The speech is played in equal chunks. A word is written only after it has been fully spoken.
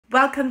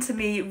Welcome to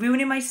me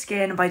ruining my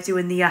skin by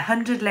doing the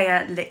 100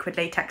 layer liquid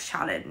latex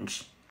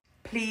challenge.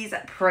 Please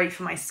pray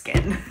for my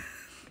skin.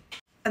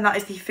 And that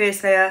is the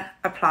first layer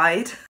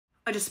applied.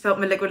 I just spilt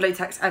my liquid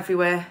latex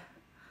everywhere.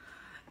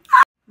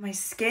 My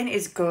skin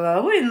is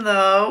glowing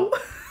though.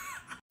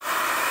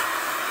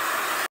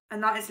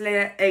 And that is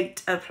layer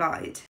 8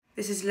 applied.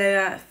 This is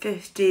layer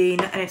 15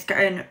 and it's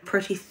getting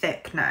pretty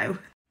thick now.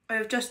 I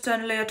have just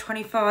done layer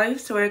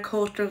 25, so we're a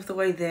quarter of the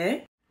way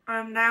there.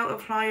 I'm now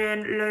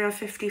applying layer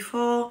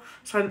 54,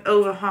 so I'm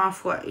over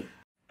halfway.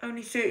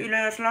 Only 30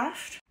 layers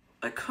left.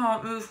 I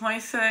can't move my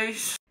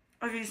face.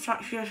 I've been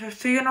sat here for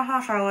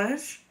 3.5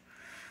 hours,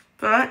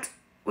 but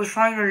we're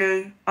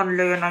finally on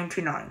layer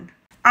 99.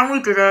 And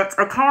we did it.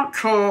 I can't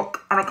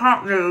talk and I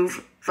can't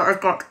move, but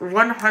I've got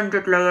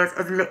 100 layers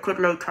of liquid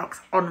latex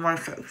on my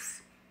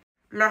face.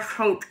 Let's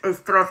hope I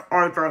still have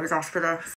eyebrows after this.